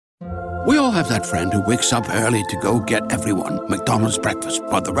We all have that friend who wakes up early to go get everyone McDonald's breakfast,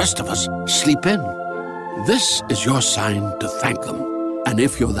 while the rest of us sleep in. This is your sign to thank them. And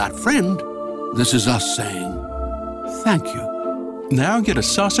if you're that friend, this is us saying thank you. Now get a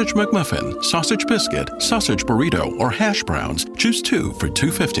sausage McMuffin, sausage biscuit, sausage burrito, or hash browns. Choose 2 for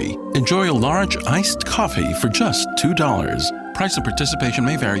 $2.50. Enjoy a large iced coffee for just $2. Price and participation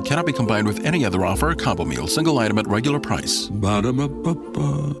may vary. Cannot be combined with any other offer or combo meal. Single item at regular price.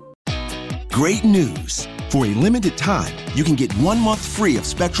 Ba-da-ba-ba-ba. Great news! For a limited time, you can get 1 month free of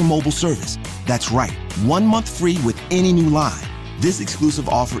Spectrum Mobile service. That's right, 1 month free with any new line. This exclusive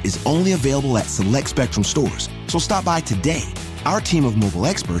offer is only available at select Spectrum stores, so stop by today. Our team of mobile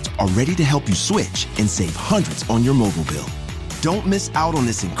experts are ready to help you switch and save hundreds on your mobile bill. Don't miss out on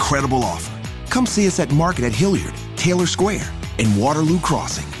this incredible offer. Come see us at Market at Hilliard, Taylor Square, and Waterloo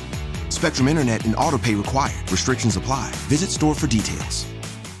Crossing. Spectrum Internet and autopay required. Restrictions apply. Visit store for details.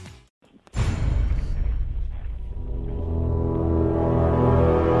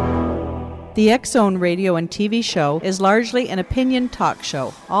 The X-Zone radio and TV show is largely an opinion talk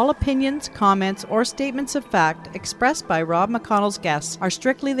show. All opinions, comments, or statements of fact expressed by Rob McConnell's guests are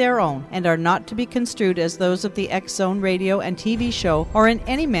strictly their own and are not to be construed as those of the X-Zone radio and TV show or in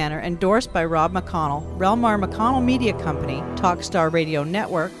any manner endorsed by Rob McConnell, Relmar McConnell Media Company, Talkstar Radio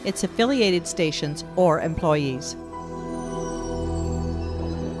Network, its affiliated stations, or employees.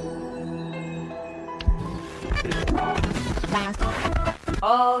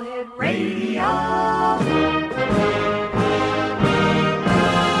 All Hit Radio.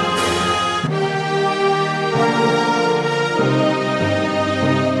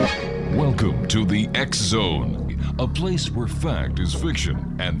 Welcome to the X Zone, a place where fact is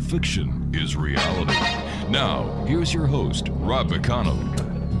fiction and fiction is reality. Now, here's your host, Rob McConnell.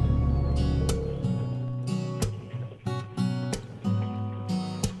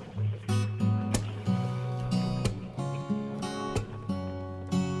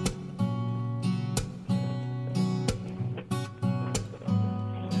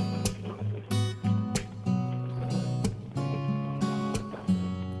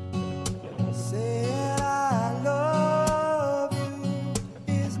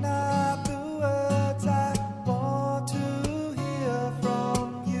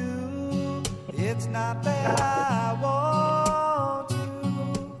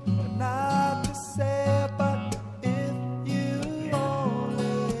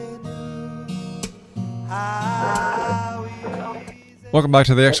 Welcome back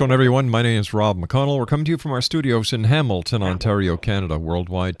to the X-Zone, everyone. My name is Rob McConnell. We're coming to you from our studios in Hamilton, Ontario, Canada.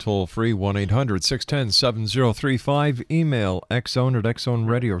 Worldwide toll-free, 1-800-610-7035. Email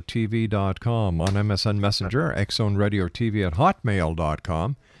xzone@xzoneradiotv.com. On MSN Messenger,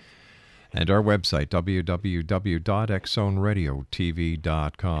 xzoneradiotv@hotmail.com. And our website,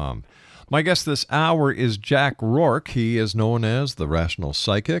 www.xzoneradiotv.com. My guest this hour is Jack Rourke. He is known as the Rational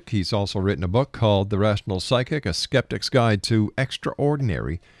Psychic. He's also written a book called The Rational Psychic, A Skeptic's Guide to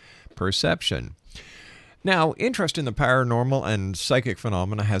Extraordinary Perception. Now, interest in the paranormal and psychic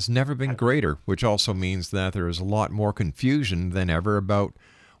phenomena has never been greater, which also means that there is a lot more confusion than ever about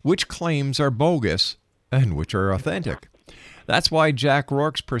which claims are bogus and which are authentic. That's why Jack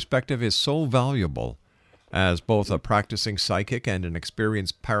Rourke's perspective is so valuable. As both a practicing psychic and an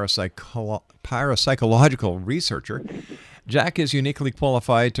experienced parapsychological researcher, Jack is uniquely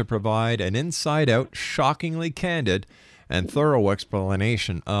qualified to provide an inside-out, shockingly candid, and thorough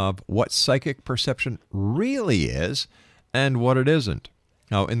explanation of what psychic perception really is and what it isn't.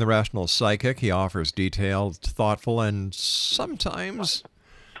 Now, in The Rational Psychic, he offers detailed, thoughtful, and sometimes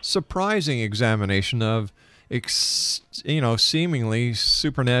surprising examination of, seemingly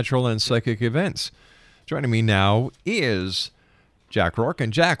supernatural and psychic events. Joining me now is Jack Rourke.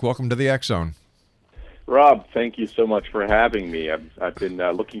 And Jack, welcome to the X-Zone. Rob, thank you so much for having me. I've been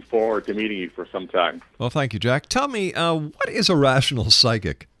looking forward to meeting you for some time. Well, thank you, Jack. Tell me, what is a rational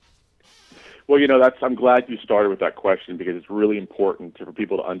psychic? Well, I'm glad you started with that question because it's really important for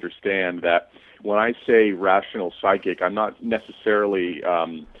people to understand that when I say rational psychic, I'm not necessarily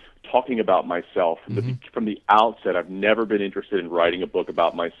talking about myself. Mm-hmm. From the outset, I've never been interested in writing a book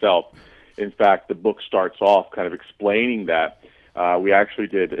about myself. In fact, the book starts off kind of explaining that. We actually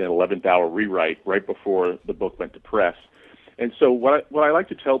did an 11th hour rewrite right before the book went to press. And so what I like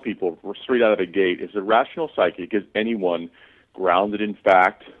to tell people straight out of the gate is a rational psychic is anyone grounded in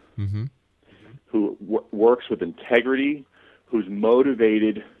fact, mm-hmm. who works with integrity, who's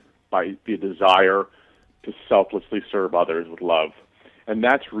motivated by the desire to selflessly serve others with love. And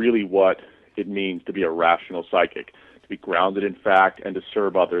that's really what it means to be a rational psychic. Be grounded in fact and to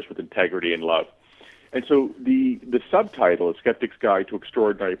serve others with integrity and love. And so the subtitle, A Skeptic's Guide to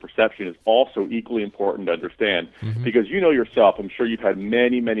Extraordinary Perception, is also equally important to understand because you know yourself, I'm sure you've had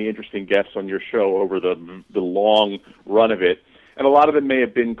many, many interesting guests on your show over the long run of it, and a lot of them may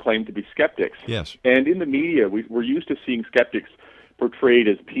have been claimed to be skeptics. Yes. And in the media, we're used to seeing skeptics portrayed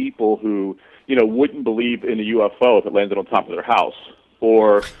as people who, wouldn't believe in a UFO if it landed on top of their house,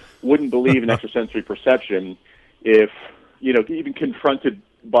 or wouldn't believe in extrasensory perception if, even confronted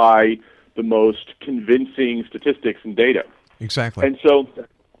by the most convincing statistics and data. Exactly. And so,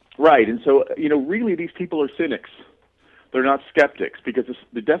 really these people are cynics. They're not skeptics, because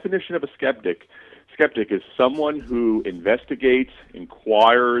the definition of a skeptic is someone who investigates,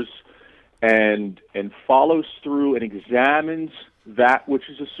 inquires, and follows through and examines that which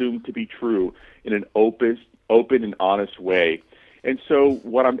is assumed to be true in an open and honest way. And so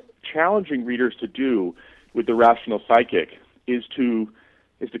what I'm challenging readers to do with The Rational Psychic is to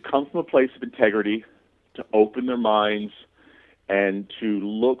come from a place of integrity, to open their minds, and to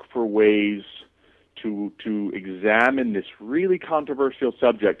look for ways to examine this really controversial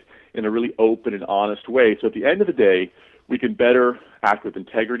subject in a really open and honest way. So at the end of the day, we can better act with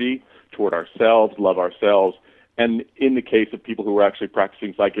integrity toward ourselves, love ourselves, and in the case of people who are actually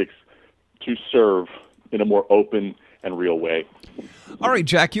practicing psychics, to serve in a more open and real way. All right,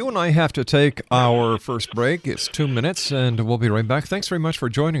 Jack, you and I have to take our first break. It's 2 minutes, and we'll be right back. Thanks very much for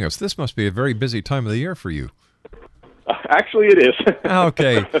joining us. This must be a very busy time of the year for you. Actually, it is.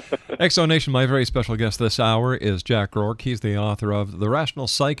 Okay. Exonation, my very special guest this hour is Jack Rourke. He's the author of The Rational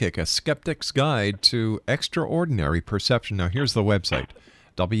Psychic, A Skeptic's Guide to Extraordinary Perception. Now, here's the website,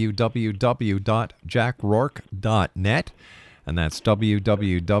 www.jackrourke.net. And that's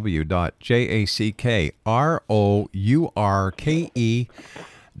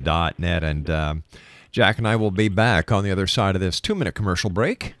www.jackrourke.net. And Jack and I will be back on the other side of this 2-minute commercial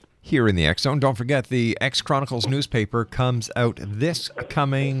break here in the X Zone. Don't forget, the X Chronicles newspaper comes out this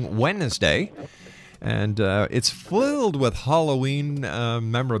coming Wednesday. And it's filled with Halloween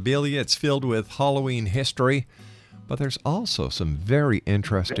memorabilia. It's filled with Halloween history. But there's also some very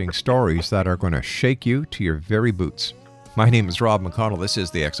interesting stories that are going to shake you to your very boots. My name is Rob McConnell. This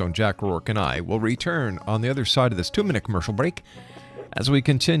is the X Zone. Jack Rourke and I will return on the other side of this 2-minute commercial break as we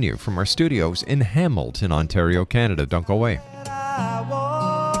continue from our studios in Hamilton, Ontario, Canada. Don't go away.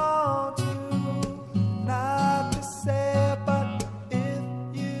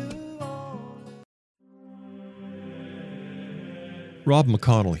 Rob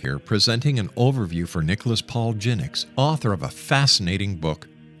McConnell here, presenting an overview for Nicholas Paul Jennings, author of a fascinating book,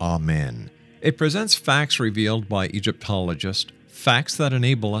 Amen. It presents facts revealed by Egyptologists, facts that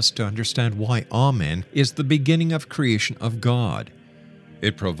enable us to understand why Amen is the beginning of creation of God.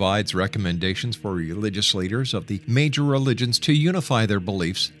 It provides recommendations for religious leaders of the major religions to unify their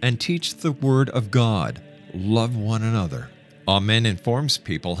beliefs and teach the Word of God. Love one another. Amen informs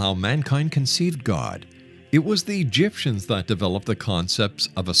people how mankind conceived God. It was the Egyptians that developed the concepts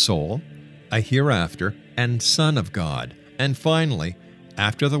of a soul, a hereafter, and Son of God. And finally,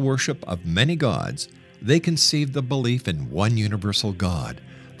 after the worship of many gods, they conceived the belief in one universal God,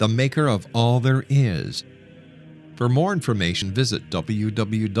 the maker of all there is. For more information, visit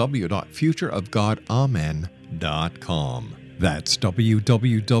www.futureofgodamen.com. That's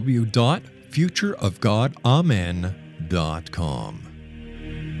www.futureofgodamen.com.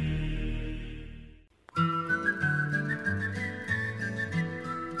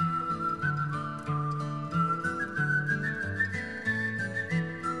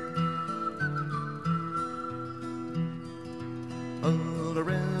 All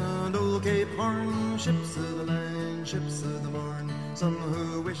around old Cape Horn, ships of the line, ships of the morn. Some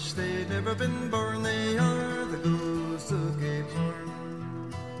who wish they'd never been born, they are the ghosts of Cape Horn.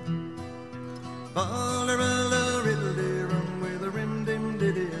 Ballerella, riddle-de-rum, with a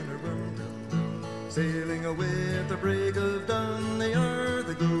rim-dim-diddy and a rum-dum-dum. Sailing away at the break of dawn, they are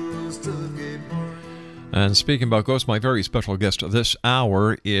the ghosts of Cape Horn. And speaking about ghosts, my very special guest this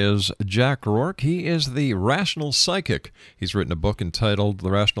hour is Jack Rourke. He is the Rational Psychic. He's written a book entitled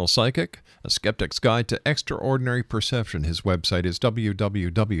The Rational Psychic, A Skeptic's Guide to Extraordinary Perception. His website is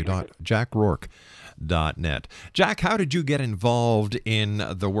www.jackrourke.net. Jack, how did you get involved in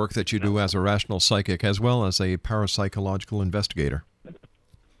the work that you do as a Rational Psychic as well as a parapsychological investigator?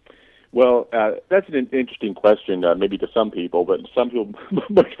 Well, that's an interesting question, maybe to some people, but some people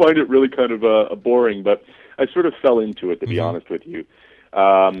might find it really kind of boring. But I sort of fell into it, to be honest with you.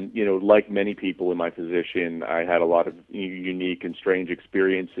 Like many people in my position, I had a lot of unique and strange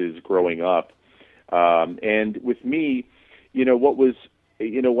experiences growing up. And with me, what was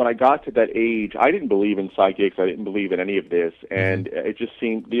when I got to that age, I didn't believe in psychics. I didn't believe in any of this, and it just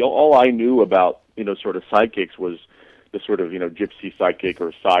seemed all I knew about sort of psychics was the sort of gypsy psychic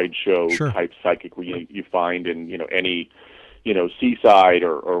or sideshow type psychic where you find in any seaside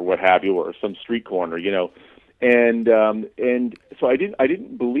or what have you, or some street corner, and so I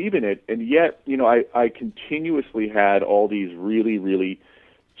didn't believe in it, and yet I continuously had all these really, really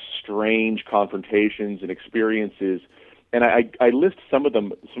strange confrontations and experiences. And I list some of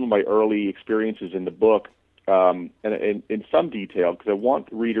my early experiences in the book, and in some detail, because I want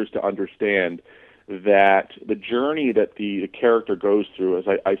readers to understand that the journey that the character goes through, as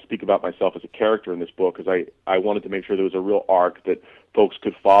I speak about myself as a character in this book, because I wanted to make sure there was a real arc that folks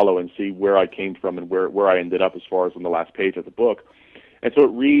could follow and see where I came from and where I ended up as far as on the last page of the book. And so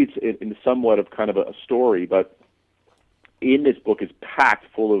it reads in somewhat of kind of a story, but in this book is packed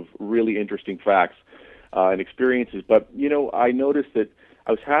full of really interesting facts and experiences. But, I noticed that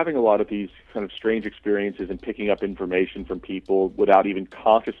I was having a lot of these kind of strange experiences and picking up information from people without even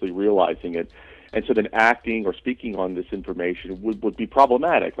consciously realizing it. And so then acting or speaking on this information would be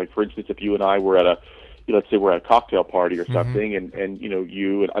problematic. Like, for instance, if you and I were at let's say we're at a cocktail party or something, and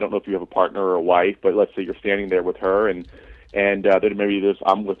you, and I don't know if you have a partner or a wife, but let's say you're standing there with her, and then maybe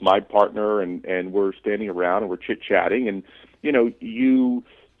I'm with my partner, and we're standing around and we're chit-chatting, and,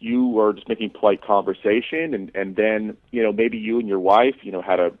 you are just making polite conversation, and then, maybe you and your wife,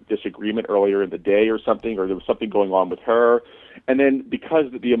 had a disagreement earlier in the day or something, or there was something going on with her, and then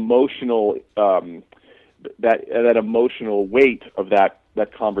because the emotional, that emotional weight of that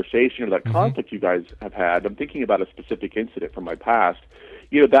conversation or that conflict you guys have had, I'm thinking about a specific incident from my past,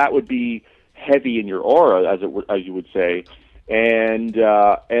 that would be heavy in your aura, as you would say, and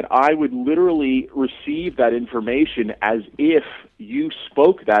I would literally receive that information as if you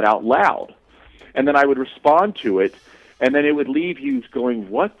spoke that out loud, and then I would respond to it, and then it would leave you going,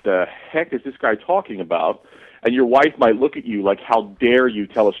 what the heck is this guy talking about? And your wife might look at you like, how dare you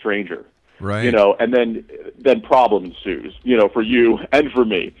tell a stranger? Right. And then problem ensues, for you and for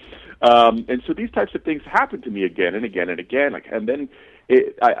me. And so these types of things happen to me again and again and again. And then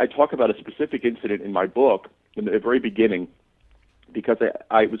I talk about a specific incident in my book in the very beginning, because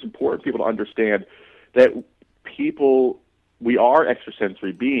it was important for people to understand that we are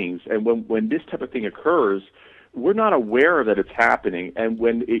extrasensory beings, and when this type of thing occurs, we're not aware that it's happening, and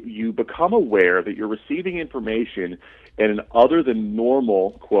when you become aware that you're receiving information in an other than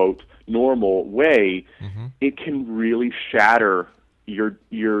normal, quote, normal way, it can really shatter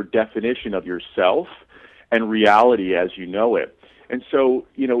your definition of yourself and reality as you know it. And so,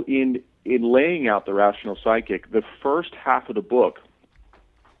 in laying out the rational psychic, the first half of the book,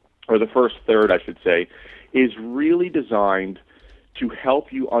 or the first third, I should say, is really designed to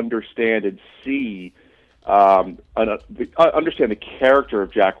help you understand and see, understand the character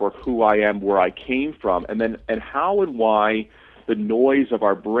of Jack Rourke, who I am, where I came from, and how and why the noise of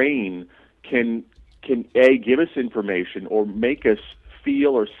our brain can give us information or make us feel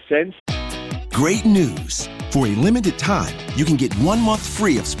or sense. Great news! For a limited time, you can get 1 month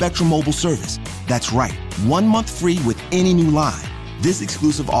free of Spectrum Mobile service. That's right, 1 month free with any new line. This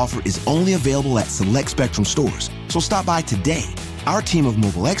exclusive offer is only available at select Spectrum stores, so stop by today. Our team of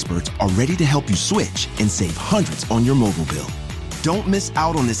mobile experts are ready to help you switch and save hundreds on your mobile bill. Don't miss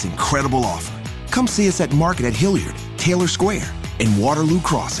out on this incredible offer. Come see us at Market at Hilliard, Taylor Square, and Waterloo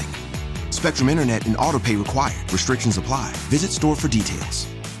Crossing. Spectrum Internet and autopay required. Restrictions apply. Visit store for details.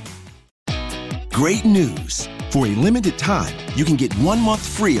 Great news! For a limited time, you can get 1 month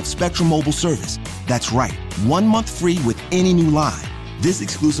free of Spectrum Mobile service. That's right, 1 month free with any new line. This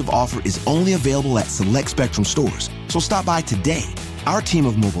exclusive offer is only available at select Spectrum stores, so stop by today. Our team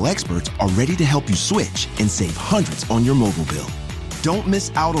of mobile experts are ready to help you switch and save hundreds on your mobile bill. Don't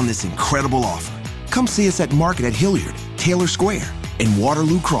miss out on this incredible offer. Come see us at Market at Hilliard, Taylor Square, and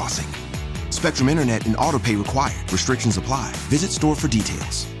Waterloo Crossing. Spectrum Internet and autopay required. Restrictions apply. Visit store for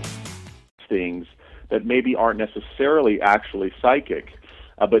details. Things that maybe aren't necessarily actually psychic,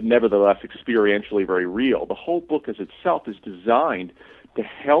 but nevertheless experientially very real. The whole book as itself is designed to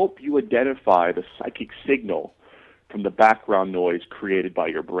help you identify the psychic signal from the background noise created by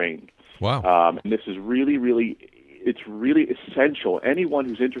your brain. Wow. And this is it's really essential. Anyone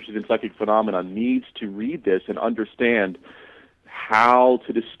who's interested in psychic phenomena needs to read this and understand how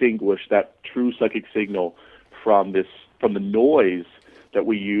to distinguish that true psychic signal from the noise that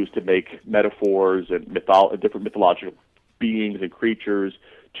we use to make metaphors and different mythological beings and creatures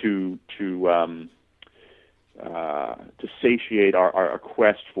to satiate our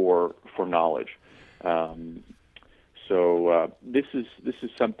quest for knowledge. So this is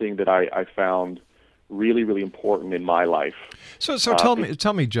something that I found really, really important in my life. So tell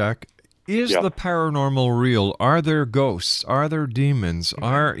me, Jack, is the paranormal real? Are there ghosts? Are there demons?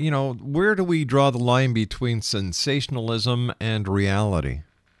 Where do we draw the line between sensationalism and reality?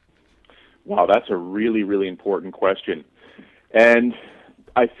 Wow, that's a really, really important question. And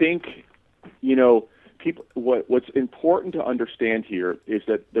I think, what's important to understand here is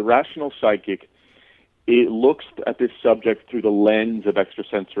that the rational psychic, it looks at this subject through the lens of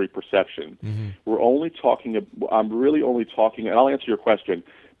extrasensory perception. Mm-hmm. I'm really only talking, and I'll answer your question,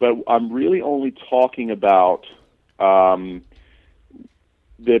 but I'm really only talking about the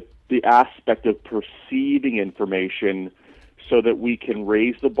aspect of perceiving information so that we can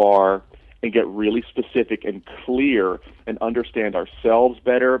raise the bar and get really specific and clear and understand ourselves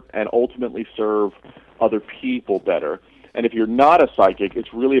better and ultimately serve other people better. And if you're not a psychic,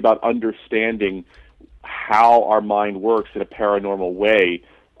 it's really about understanding how our mind works in a paranormal way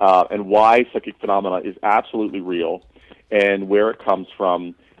and why psychic phenomena is absolutely real and where it comes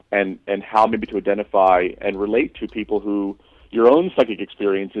from and how maybe to identify and relate to people who your own psychic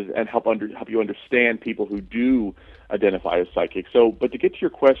experiences and help you understand people who do identify as psychic. So, but to get to your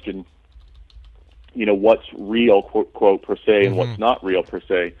question, what's real, quote, quote, per se, and what's not real, per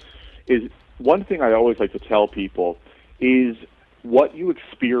se, is one thing I always like to tell people is what you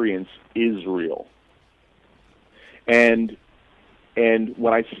experience is real. And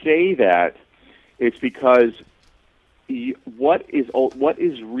when I say that, it's because what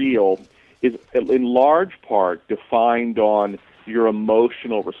is real is in large part defined on your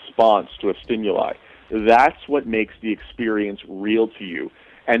emotional response to a stimuli. That's what makes the experience real to you.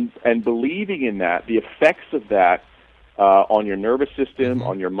 And believing in that, the effects of that on your nervous system,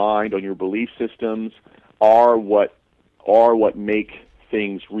 on your mind, on your belief systems, are what make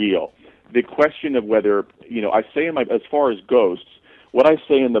things real. The question of whether, I say as far as ghosts, what I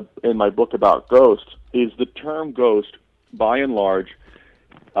say in my book about ghosts is the term ghost, by and large,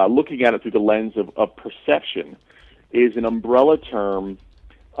 looking at it through the lens of perception, is an umbrella term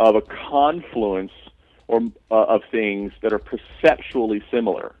of a confluence of things that are perceptually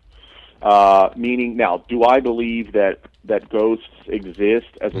similar. Meaning, now, do I believe that ghosts exist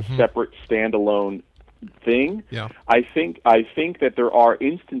as a separate, standalone thing? Yeah. I think that there are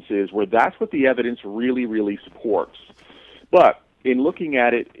instances where that's what the evidence really, really supports. But in looking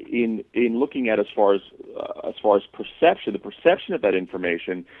at it, in looking at as far as perception, the perception of that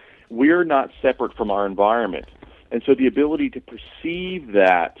information, we're not separate from our environment, and so the ability to perceive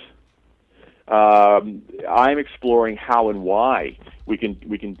that. I'm exploring how and why we can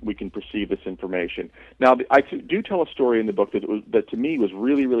perceive this information. Now, I do tell a story in the book that to me was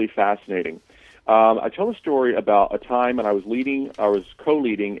really, really fascinating. I tell a story about a time when I was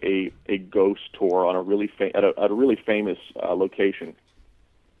co-leading a ghost tour on a really at a really famous location,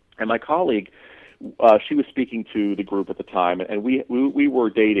 and my colleague, she was speaking to the group at the time, and we were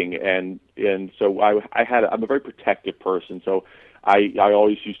dating, and so I'm a very protective person, so I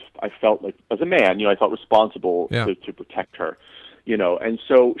felt like, as a man, I felt responsible to protect her, and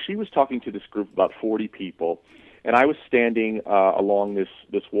so she was talking to this group of about 40 people, and I was standing along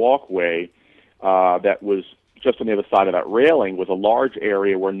this walkway that was just on the other side of that railing was a large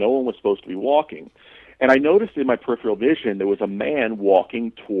area where no one was supposed to be walking, and I noticed in my peripheral vision there was a man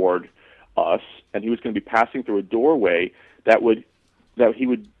walking toward us, and he was going to be passing through a doorway that he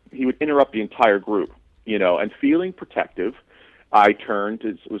would interrupt the entire group, and feeling protective, I turned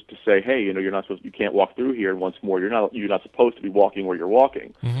to say, hey, you can't walk through here. And once more, you're not supposed to be walking where you're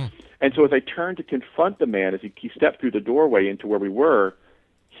walking. Mm-hmm. And so as I turned to confront the man, as he stepped through the doorway into where we were,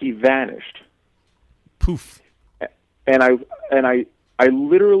 he vanished. Poof. And I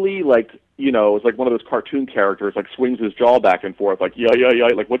literally, it was like one of those cartoon characters, swings his jaw back and forth, yeah,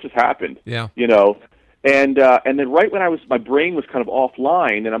 like what just happened? Yeah. And then right when my brain was kind of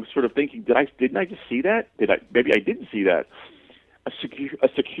offline, and I'm sort of thinking, didn't I just see that? Maybe I didn't see that. A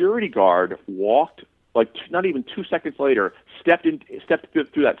security guard walked, not even 2 seconds later, stepped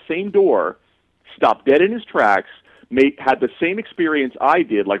through that same door, stopped dead in his tracks, had the same experience I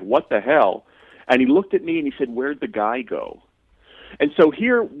did, what the hell? And he looked at me and he said, where'd the guy go? And so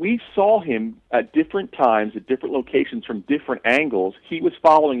here we saw him at different times, at different locations, from different angles. He was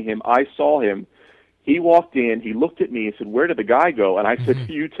following him. I saw him. He walked in. He looked at me and said, where did the guy go? And I said,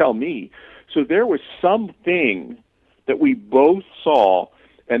 you tell me. So there was something that we both saw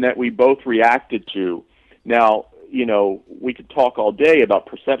and that we both reacted to. Now, we could talk all day about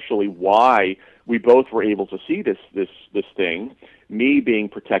perceptually why we both were able to see this thing. Me being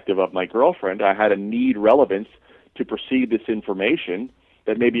protective of my girlfriend, I had a need relevance to perceive this information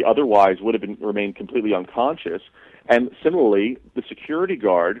that maybe otherwise would have remained completely unconscious. And similarly, the security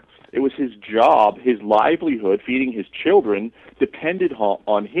guard, it was his job, his livelihood, feeding his children, depended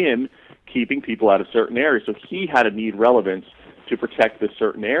on him keeping people out of certain areas. So he had to need relevance to protect this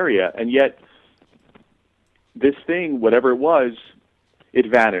certain area. And yet, this thing, whatever it was, it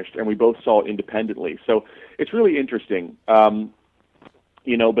vanished, and we both saw it independently. So it's really interesting.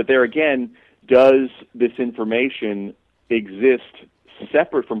 But there again, does this information exist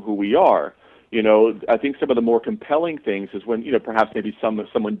separate from who we are? I think some of the more compelling things is when, perhaps maybe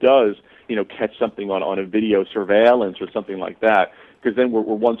someone does, catch something on a video surveillance or something like that, because then we're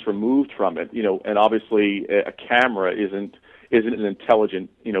once removed from it, and obviously a camera isn't an intelligent,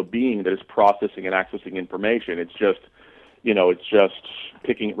 being that is processing and accessing information. It's just,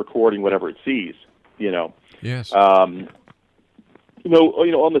 recording whatever it sees, Yes. On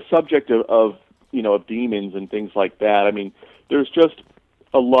the subject of demons and things like that, I mean, there's just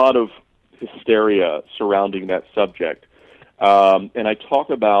a lot of hysteria surrounding that subject. And I talk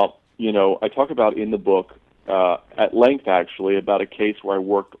about in the book at length, actually, about a case where I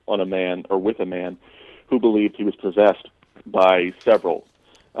worked with a man who believed he was possessed by several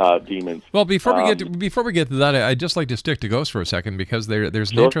demons. Well, before we get to that, I'd just like to stick to ghosts for a second, because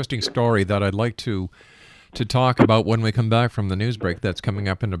there's an interesting story that I'd like to talk about when we come back from the news break. That's coming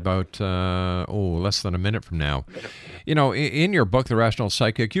up in about less than a minute from now. In your book, The Rational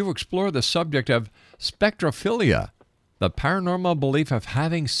Psychic, you explore the subject of spectrophilia, the paranormal belief of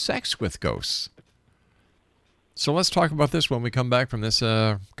having sex with ghosts. So let's talk about this when we come back from this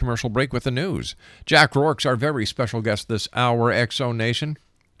commercial break with the news. Jack Rourke's our very special guest this hour, X-Zone Nation.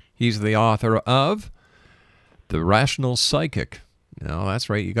 He's the author of The Rational Psychic. No, that's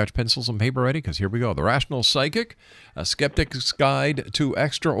right. You got your pencils and paper ready? Because here we go. The Rational Psychic, A Skeptic's Guide to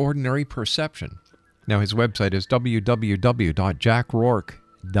Extraordinary Perception. Now, his website is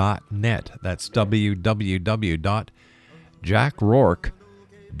www.jackrourke.net. That's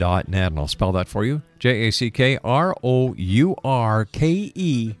www.jackrourke.net. And I'll spell that for you.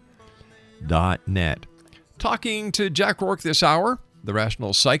 JackRourke.net. Talking to Jack Rourke this hour, the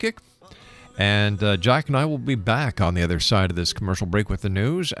Rational Psychic. And Jack and I will be back on the other side of this commercial break with the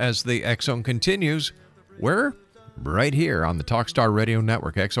news as the X-Zone continues. Where? Right here on the Talkstar Radio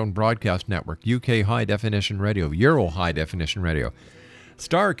Network, X-Zone Broadcast Network, UK High Definition Radio, Euro High Definition Radio,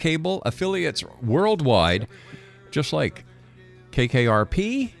 Star Cable affiliates worldwide, just like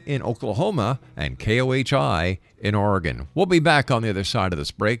KKRP in Oklahoma and KOHI in Oregon. We'll be back on the other side of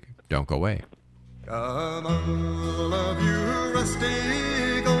this break. Don't go away. Come all of you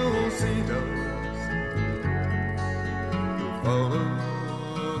rustic old seagulls,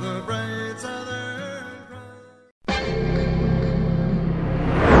 follow the bright southern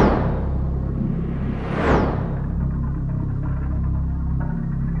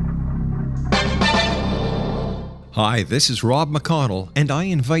Hi, this is Rob McConnell, and I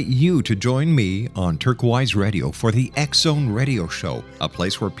invite you to join me on Turquoise Radio for the X-Zone Radio Show, a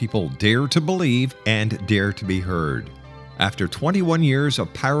place where people dare to believe and dare to be heard. After 21 years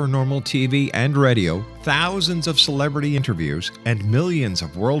of paranormal TV and radio, thousands of celebrity interviews, and millions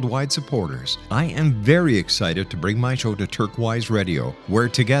of worldwide supporters, I am very excited to bring my show to Turquoise Radio, where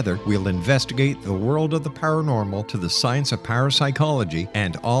together we'll investigate the world of the paranormal to the science of parapsychology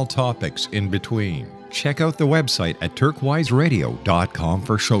and all topics in between. Check out the website at turquoiseradio.com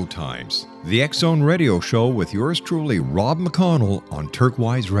for showtimes. The X-Zone Radio Show with yours truly, Rob McConnell, on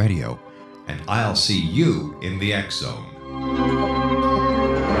Turquoise Radio. And I'll see you in the X-Zone.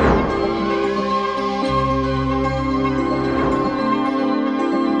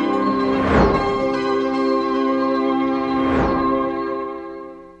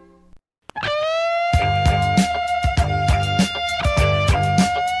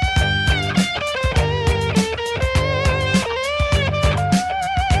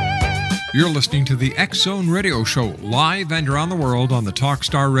 You're listening to the X-Zone Radio Show, live and around the world on the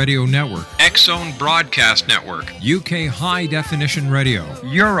Talkstar Radio Network, X-Zone Broadcast Network, UK High Definition Radio,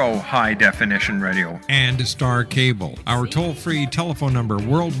 Euro High Definition Radio, and Star Cable. Our toll-free telephone number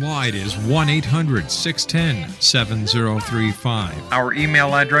worldwide is 1-800-610-7035. Our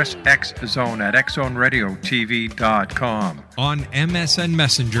email address, xzone@xzoneradiotv.com. On MSN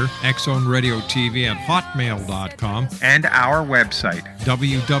Messenger, xzoneradiotv@hotmail.com, and our website,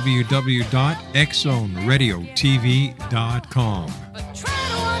 www.xzoneradiotv.com.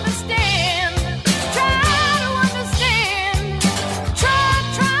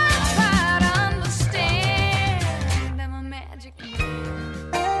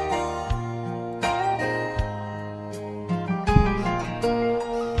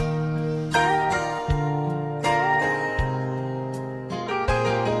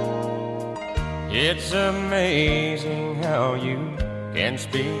 It's amazing how you can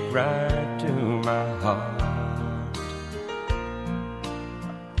speak right to my heart.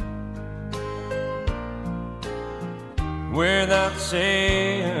 Without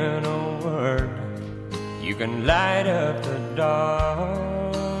saying a word, you can light up the dark.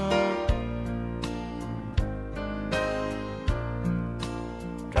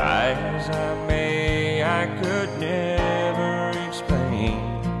 Try as I may, I could never explain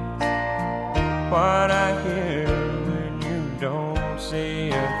what I hear when you don't say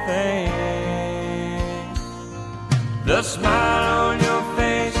a thing. The smile on your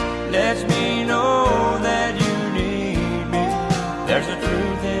face lets me know that you need me. There's a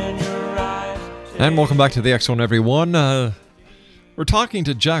truth in your eyes. And welcome back to the X Zone, everyone. We're talking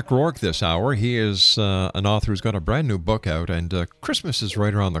to Jack Rourke this hour. He is an author who's got a brand new book out, and Christmas is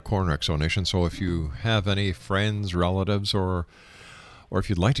right around the corner, X Zone Nation. So if you have any friends, relatives, or if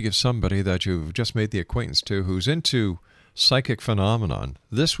you'd like to give somebody that you've just made the acquaintance to who's into psychic phenomenon,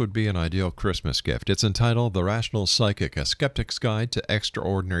 this would be an ideal Christmas gift. It's entitled The Rational Psychic, A Skeptic's Guide to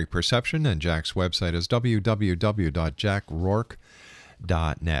Extraordinary Perception, and Jack's website is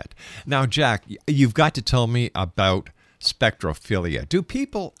www.jackrourke.net. Now, Jack, you've got to tell me about spectrophilia. Do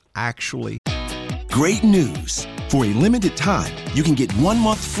people actually? Great news! For a limited time, you can get 1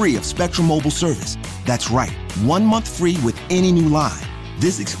 month free of Spectrum Mobile service. That's right, 1 month free with any new line.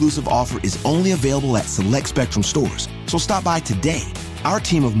 This exclusive offer is only available at select Spectrum stores, so stop by today. Our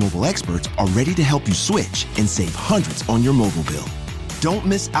team of mobile experts are ready to help you switch and save hundreds on your mobile bill. Don't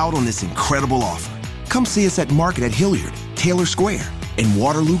miss out on this incredible offer. Come see us at Market at Hilliard, Taylor Square, and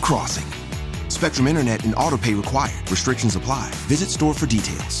Waterloo Crossing. Spectrum Internet and autopay required. Restrictions apply. Visit store for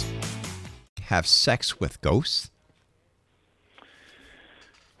details. Have sex with ghosts?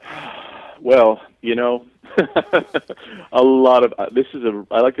 Well, a lot of I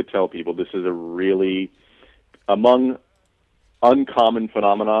like to tell people this is a really, among uncommon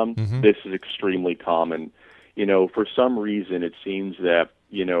phenomenon, this is extremely common. For some reason it seems that,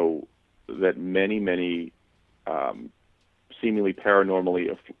 that many seemingly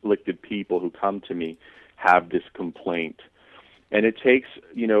paranormally afflicted people who come to me have this complaint. And it takes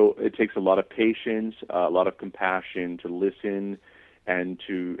a lot of patience, a lot of compassion to listen and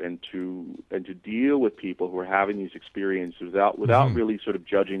to deal with people who are having these experiences without really sort of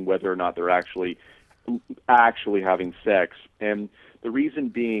judging whether or not they're actually having sex. And the reason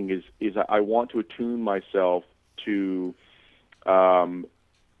being is I want to attune myself to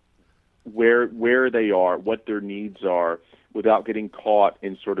where they are, what their needs are, without getting caught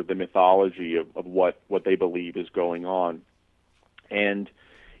in sort of the mythology of what they believe is going on. And,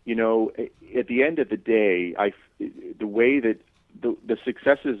 at the end of the day, the way that the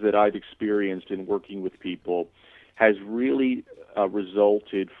successes that I've experienced in working with people has really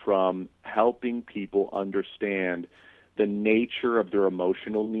resulted from helping people understand the nature of their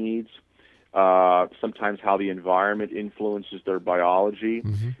emotional needs, sometimes how the environment influences their biology.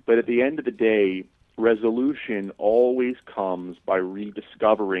 But at the end of the day, resolution always comes by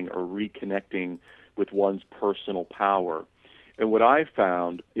rediscovering or reconnecting with one's personal power. And what I've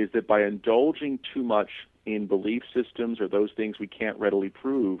found is that by indulging too much in belief systems or those things we can't readily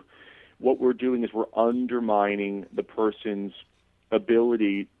prove, what we're doing is we're undermining the person's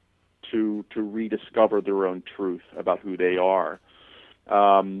ability to rediscover their own truth about who they are.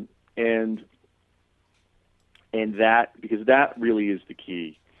 And that, because that really is the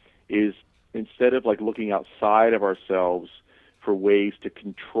key, is instead of looking outside of ourselves for ways to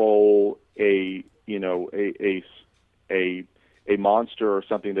control a monster or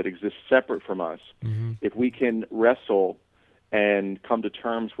something that exists separate from us, if we can wrestle and come to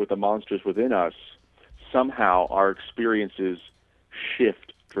terms with the monsters within us, somehow our experiences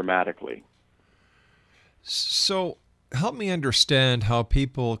shift dramatically. So help me understand how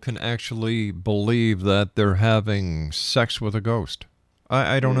people can actually believe that they're having sex with a ghost.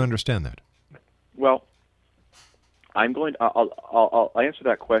 I don't understand that. Well, I'll answer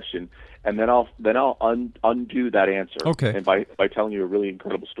that question, and then I'll undo that answer. Okay. And by telling you a really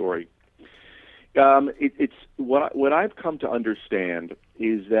incredible story. It's what I've come to understand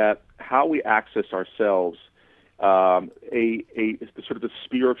is that how we access ourselves, a sort of the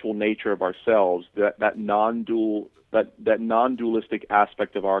spiritual nature of ourselves, that non-dualistic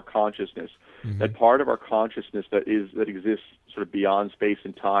aspect of our consciousness, that part of our consciousness that exists sort of beyond space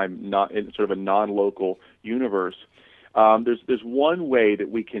and time, not in sort of a non-local universe. There's one way that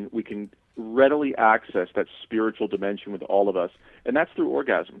we can readily access that spiritual dimension with all of us, and that's through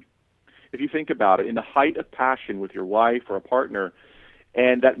orgasm. If you think about it, in the height of passion with your wife or a partner,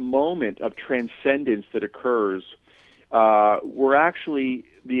 and that moment of transcendence that occurs, we're actually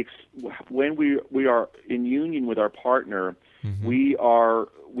when we are in union with our partner, Mm-hmm. we are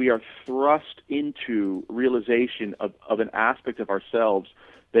thrust into realization of an aspect of ourselves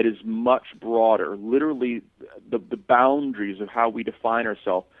that is much broader. Literally, the boundaries of how we define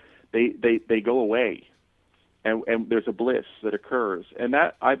ourselves, they go away, and there's a bliss that occurs. And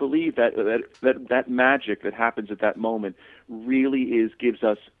that, I believe, that magic that happens at that moment really gives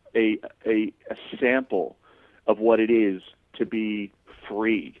us a sample of what it is to be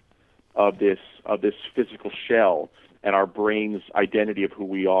free of this physical shell and our brain's identity of who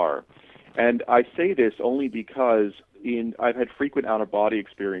we are. And I say this only because I've had frequent out-of-body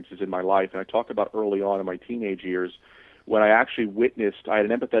experiences in my life, and I talk about early on in my teenage years when I actually I had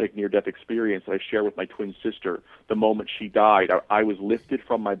an empathetic near-death experience that I share with my twin sister. The moment she died, I was lifted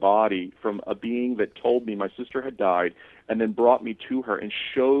from my body, from a being that told me my sister had died, and then brought me to her and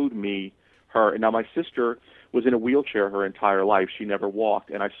showed me her. And now my sister was in a wheelchair her entire life. She never walked,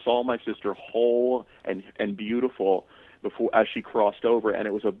 and I saw my sister whole and beautiful as she crossed over, and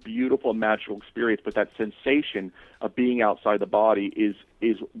it was a beautiful, magical experience. But that sensation of being outside the body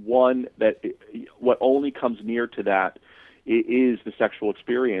is one that what only comes near to that is the sexual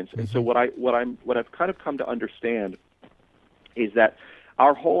experience. And so what I've kind of come to understand is that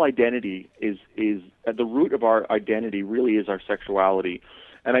our whole identity is at the root of our identity really is our sexuality.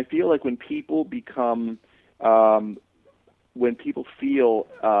 And I feel like when people feel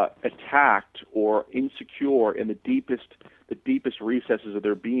attacked or insecure in the deepest recesses of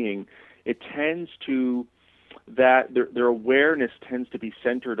their being, it tends to that their awareness tends to be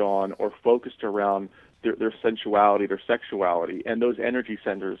centered on or focused around their sensuality, their sexuality, and those energy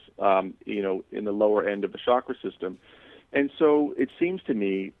centers, in the lower end of the chakra system. And so it seems to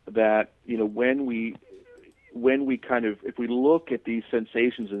me that when we if we look at these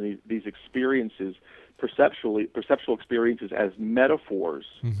sensations and these experiences, perceptual experiences as metaphors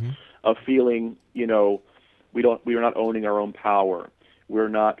of feeling, we are not owning our own power. We're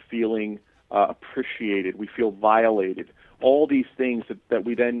not feeling appreciated. We feel violated. All these things that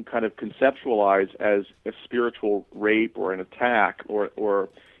we then kind of conceptualize as a spiritual rape or an attack, or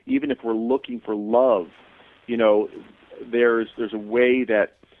even if we're looking for love, there's a way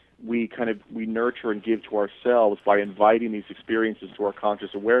that we nurture and give to ourselves by inviting these experiences to our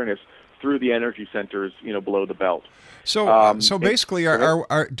conscious awareness through the energy centers, below the belt. So basically,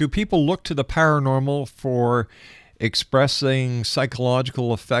 do people look to the paranormal for expressing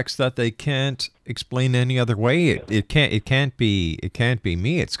psychological effects that they can't explain any other way? It can't be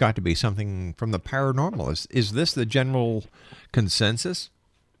me. It's got to be something from the paranormal. Is this the general consensus?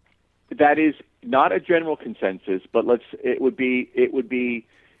 That is not a general consensus, but it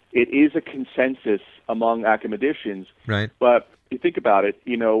is a consensus among academicians. Right. But you think about it,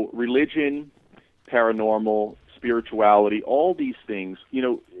 religion, paranormal, spirituality, all these things,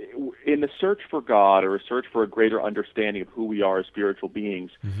 in the search for God or a search for a greater understanding of who we are as spiritual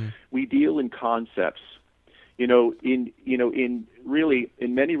beings, we deal in concepts. In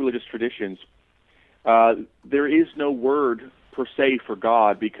many religious traditions, there is no word per se for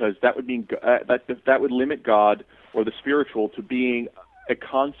God, because that would mean that would limit God or the spiritual to being a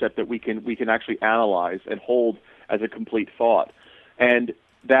concept that we can actually analyze and hold as a complete thought, and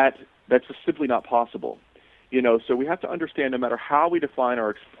that's just simply not possible. So we have to understand, no matter how we define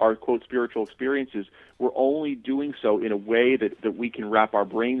our quote spiritual experiences, we're only doing so in a way that we can wrap our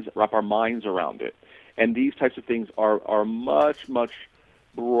minds around it. And these types of things are much, much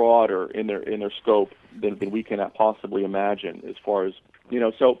broader in their scope than we can possibly imagine. As far as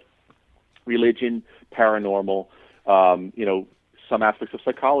so religion, paranormal, some aspects of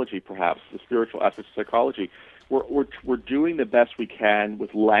psychology, perhaps the spiritual aspects of psychology. We're doing the best we can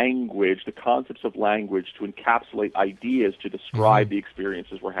with language, the concepts of language, to encapsulate ideas to describe the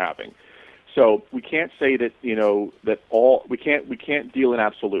experiences we're having. So we can't say that we can't deal in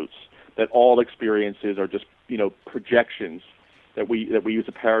absolutes, that all experiences are just projections that we use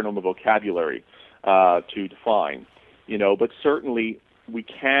a paranormal vocabulary to define. But certainly we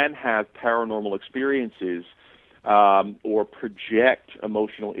can have paranormal experiences or project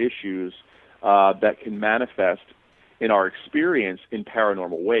emotional issues that can manifest in our experience in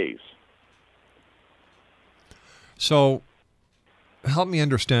paranormal ways. So, help me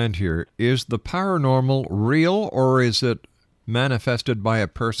understand here. Is the paranormal real, or is it manifested by a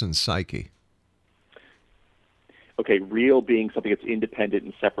person's psyche? Okay, real being something that's independent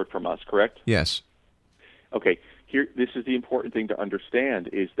and separate from us, correct? Yes. Okay, this is the important thing to understand,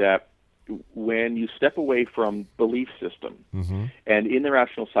 is that when you step away from belief system, and in the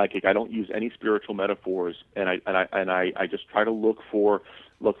rational psychic, I don't use any spiritual metaphors, and I just try to look for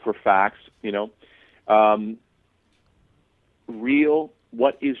facts. Real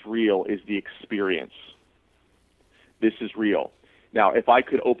what is real is the experience. This is real. Now, if I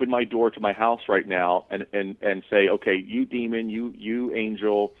could open my door to my house right now and say, okay, you demon, you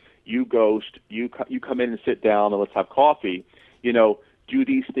angel, you ghost, you come in and sit down and let's have coffee, do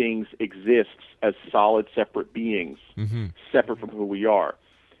these things exist as solid, separate beings, separate from who we are?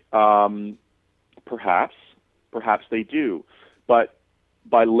 Perhaps they do. But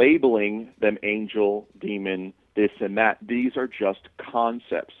by labeling them angel, demon, this and that, these are just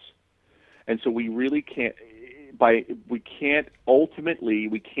concepts. And so we really can't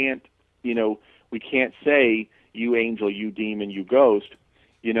say you angel, you demon, you ghost.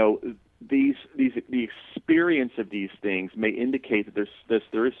 The experience of these things may indicate that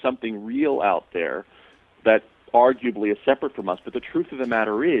there is something real out there that arguably is separate from us. But the truth of the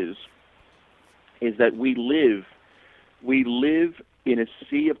matter is that we live in a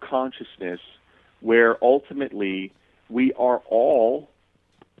sea of consciousness where ultimately we are all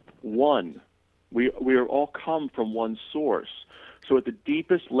one. We are all come from one source. So at the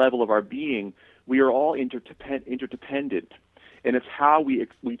deepest level of our being, we are all interdependent. And it's how we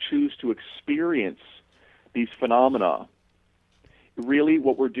choose to experience these phenomena. Really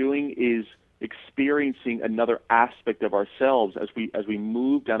what we're doing is experiencing another aspect of ourselves as we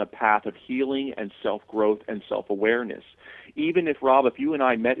move down a path of healing and self-growth and self-awareness. Even if, Rob, if you and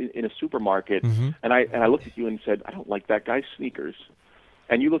I met in a supermarket and I looked at you and said, I don't like that guy's sneakers,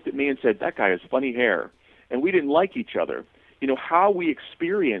 and you looked at me and said, that guy has funny hair, and we didn't like each other, how we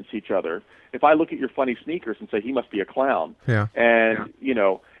experience each other. If I look at your funny sneakers and say he must be a clown, and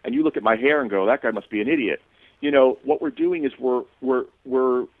you look at my hair and go, that guy must be an idiot. What we're doing is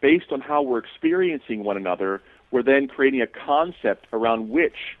we're based on how we're experiencing one another. We're then creating a concept around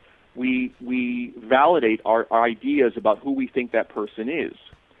which we validate our ideas about who we think that person is.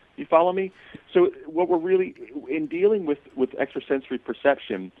 You follow me? So what we're really, in dealing with extrasensory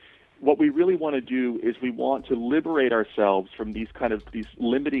perception, what we really want to do is we want to liberate ourselves from these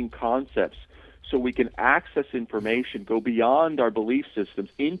limiting concepts so we can access information, go beyond our belief systems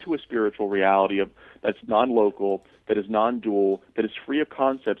into a spiritual reality that's non-local, that is non-dual, that is free of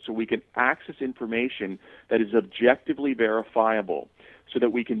concepts, so we can access information that is objectively verifiable so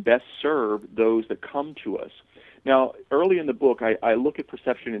that we can best serve those that come to us. Now, early in the book, I look at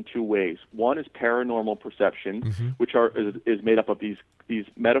perception in two ways. One is paranormal perception, which is made up of these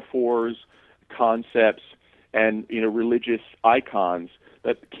metaphors, concepts, and religious icons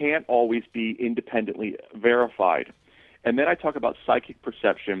that can't always be independently verified. And then I talk about psychic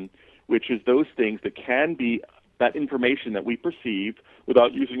perception, which is those things that can be that information that we perceive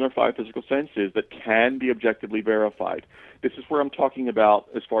without using our five physical senses that can be objectively verified. This is where I'm talking about,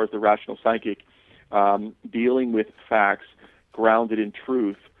 as far as the rational psychic, dealing with facts grounded in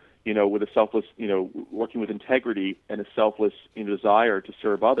truth, with a selfless, working with integrity and a selfless desire to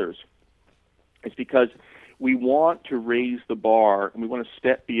serve others. It's because we want to raise the bar and we want to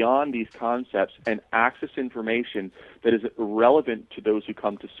step beyond these concepts and access information that is relevant to those who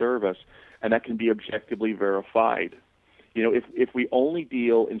come to serve us and that can be objectively verified. If we only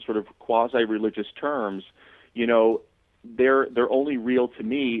deal in sort of quasi-religious terms, they're only real to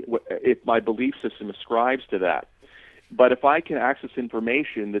me if my belief system ascribes to that. But if I can access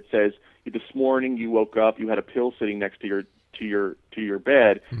information that says this morning you woke up, you had a pill sitting next to your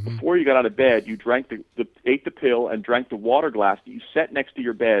bed. Before you got out of bed, you ate the pill and drank the water glass that you set next to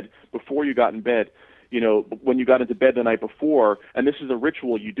your bed before you got in bed. When you got into bed the night before, and this is a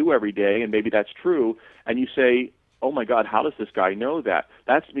ritual you do every day, and maybe that's true, and you say, oh my God, how does this guy know that?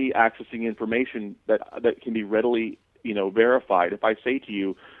 That's me accessing information that can be readily verified. If I say to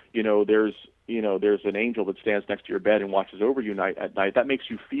you, there's an angel that stands next to your bed and watches over you at night, that makes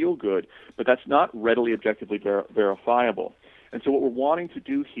you feel good, but that's not readily objectively verifiable. And so what we're wanting to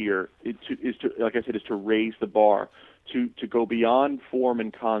do here is to raise the bar, to go beyond form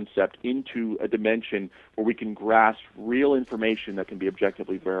and concept into a dimension where we can grasp real information that can be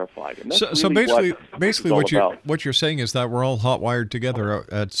objectively verified. And that's so really basically what you're saying is that we're all hot-wired together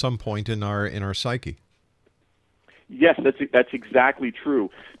at some point in our psyche. Yes, that's exactly true.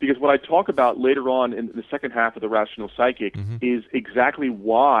 Because what I talk about later on in the second half of the Rational Psychic is exactly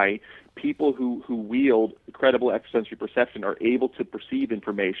why people who wield credible extrasensory perception are able to perceive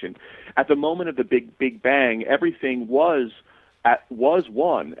information. At the moment of the Big Bang, everything was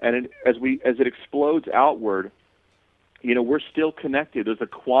one, and as it explodes outward, we're still connected. There's a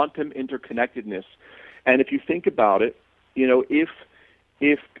quantum interconnectedness, and if you think about it, if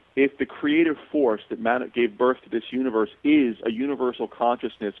the creative force that gave birth to this universe is a universal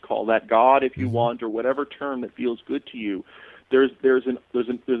consciousness, call that God if you want, or whatever term that feels good to you, there's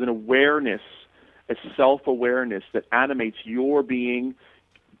an awareness a self-awareness that animates your being,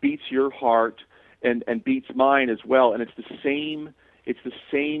 beats your heart, and beats mine as well. And it's the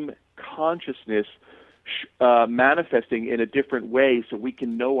same consciousness manifesting in a different way, so we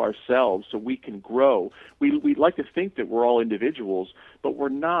can know ourselves, so we can grow. We'd like to think that we're all individuals, but we're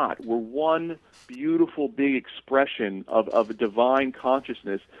not. We're one beautiful big expression of a divine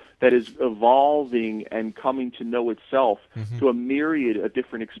consciousness that is evolving and coming to know itself to a myriad of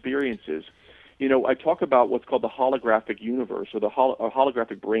different experiences. You know, I talk about what's called the holographic universe, or the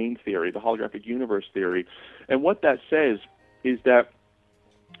holographic brain theory, the holographic universe theory, and what that says is that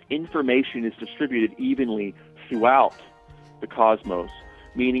information is distributed evenly throughout the cosmos.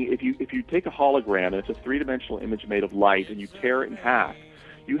 Meaning, if you take a hologram, and it's a three-dimensional image made of light, and you tear it in half,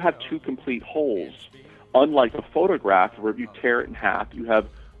 you have two complete wholes. Unlike a photograph, where if you tear it in half, you have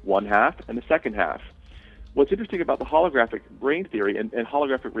one half and the second half. What's interesting about the holographic brain theory and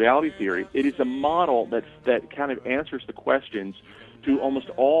holographic reality theory, it is a model that kind of answers the questions to almost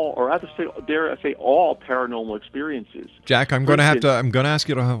all, or dare I say, all paranormal experiences. Jack, I'm going to ask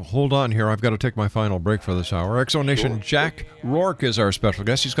you to hold on here. I've got to take my final break for this hour. Exonation, sure. Jack Rourke is our special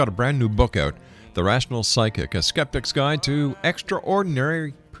guest. He's got a brand new book out, The Rational Psychic, A Skeptic's Guide to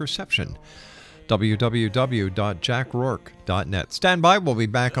Extraordinary Perception. www.jackrourke.net. Stand by. We'll be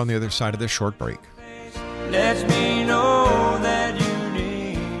back on the other side of this short break. Lets me know that you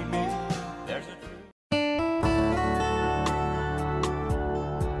need me.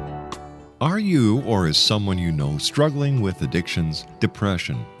 Are you, or is someone you know, struggling with addictions,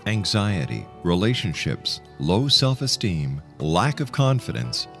 depression, anxiety, relationships, low self-esteem, lack of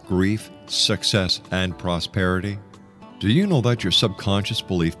confidence, grief, success, and prosperity? Do you know that your subconscious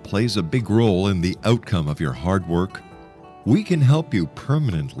belief plays a big role in the outcome of your hard work? We can help you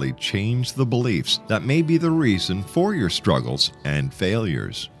permanently change the beliefs that may be the reason for your struggles and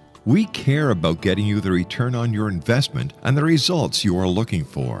failures. We care about getting you the return on your investment and the results you are looking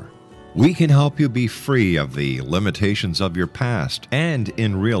for. We can help you be free of the limitations of your past and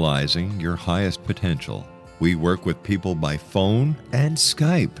in realizing your highest potential. We work with people by phone and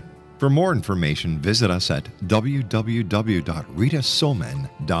Skype. For more information, visit us at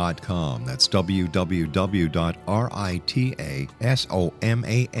www.ritasoman.com. That's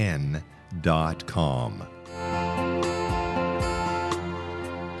www.ritasoman.com.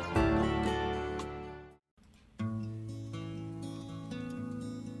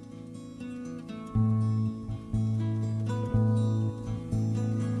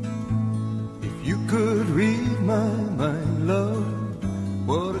 If you could read my mind, love,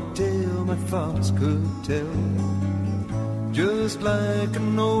 what a tale my thoughts could tell. Just like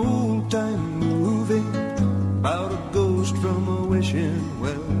an old-time movie about a ghost from a wishing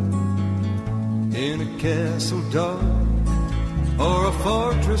well, in a castle dark or a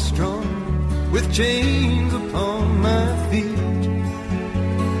fortress strong with chains upon my feet.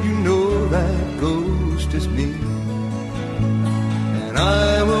 You know that ghost is me, and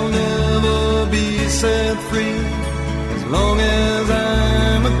I will never be set free as long as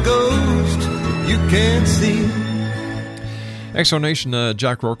I'm a ghost you can't see. Exonation,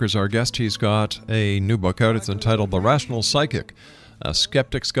 Jack Rourke is our guest. He's got a new book out. It's entitled The Rational Psychic, A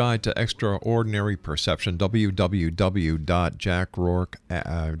Skeptic's Guide to Extraordinary Perception.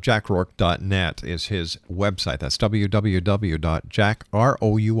 www.jackrourke.net is his website. That's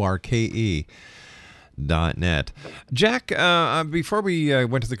www.jackrourke.net. Jack, before we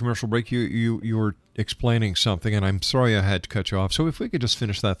went to the commercial break, you were explaining something, and I'm sorry I had to cut you off. So if we could just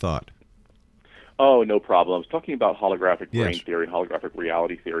finish that thought. Oh, no problem. I was talking about holographic brain theory and holographic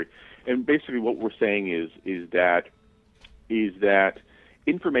reality theory. And basically what we're saying is that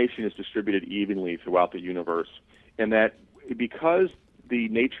information is distributed evenly throughout the universe, and that because the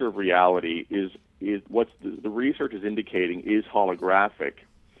nature of reality is what the research is indicating is holographic,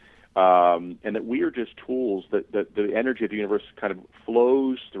 and that we are just tools that the energy of the universe kind of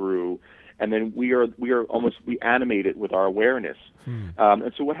flows through, and then we animate it with our awareness.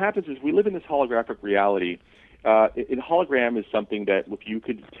 And so what happens is we live in this holographic reality. A hologram is something that if you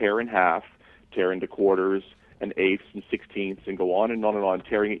could tear in half, tear into quarters and eighths and sixteenths and go on and on and on,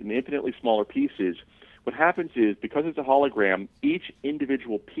 tearing it in infinitely smaller pieces, what happens is, because it's a hologram, each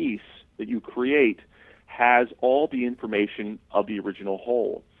individual piece that you create has all the information of the original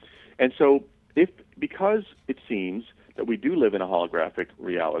whole. And so because it seems that we do live in a holographic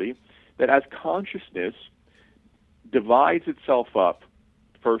reality, that as consciousness divides itself up,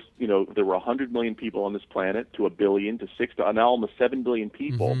 first, there were 100 million people on this planet, to 1 billion, to 6, to now almost 7 billion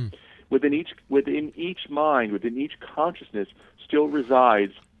people. Mm-hmm. Within each mind, within each consciousness, still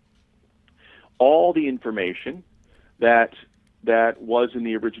resides all the information that was in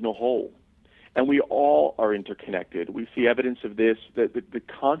the original whole. And we all are interconnected. We see evidence of this, that the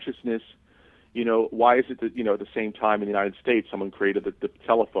consciousness, why is it that, at the same time in the United States, someone created the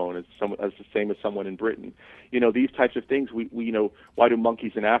telephone as the same as someone in Britain? These types of things, we why do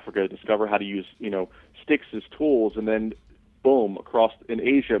monkeys in Africa discover how to use, sticks as tools, and then boom, across in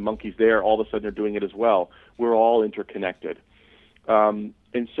Asia, monkeys there, all of a sudden are doing it as well. We're all interconnected. And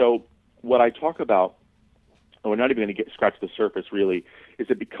so what I talk about, and we're not even going to scratch the surface really, is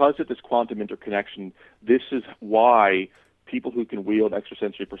that because of this quantum interconnection, this is why people who can wield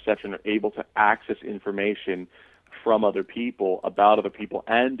extrasensory perception are able to access information from other people, about other people,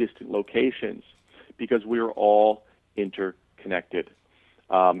 and distant locations, because we're all interconnected.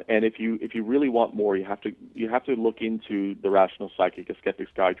 And if you really want more, you have to look into The Rational Psychic: A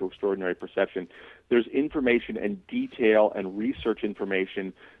Skeptic's Guide to Extraordinary Perception. There's information and detail and research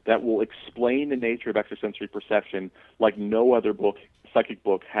information that will explain the nature of extrasensory perception like no other psychic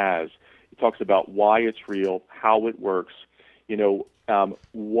book has. It talks about why it's real, how it works,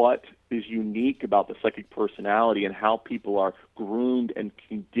 what is unique about the psychic personality, and how people are groomed and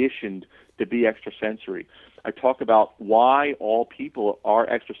conditioned to be extrasensory. I talk about why all people are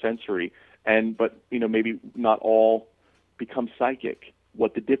extrasensory, but maybe not all become psychic.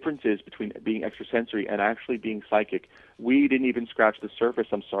 What the difference is between being extrasensory and actually being psychic. We didn't even scratch the surface.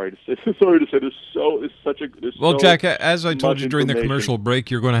 I'm sorry to say. Well, Jack, as I told you during the commercial break,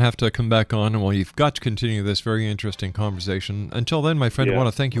 you're going to have to come back on, and you've got to continue this very interesting conversation. Until then, my friend, I want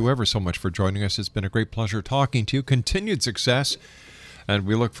to thank you ever so much for joining us. It's been a great pleasure talking to you. Continued success, and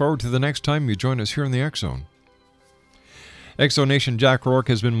we look forward to the next time you join us here in the X Zone. X Zone Nation, Jack Rourke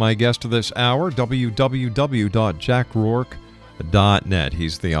has been my guest this hour. www.jackrourke.net.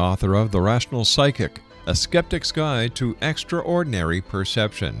 He's the author of The Rational Psychic: A Skeptic's Guide to Extraordinary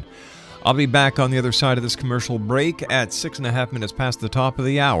Perception. I'll be back on the other side of this commercial break at 6.5 minutes past the top of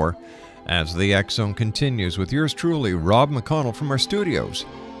the hour as the X Zone continues with yours truly, Rob McConnell, from our studios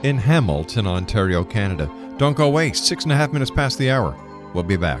in Hamilton, Ontario, Canada. Don't go away. 6.5 minutes past the hour. We'll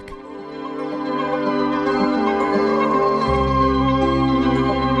be back.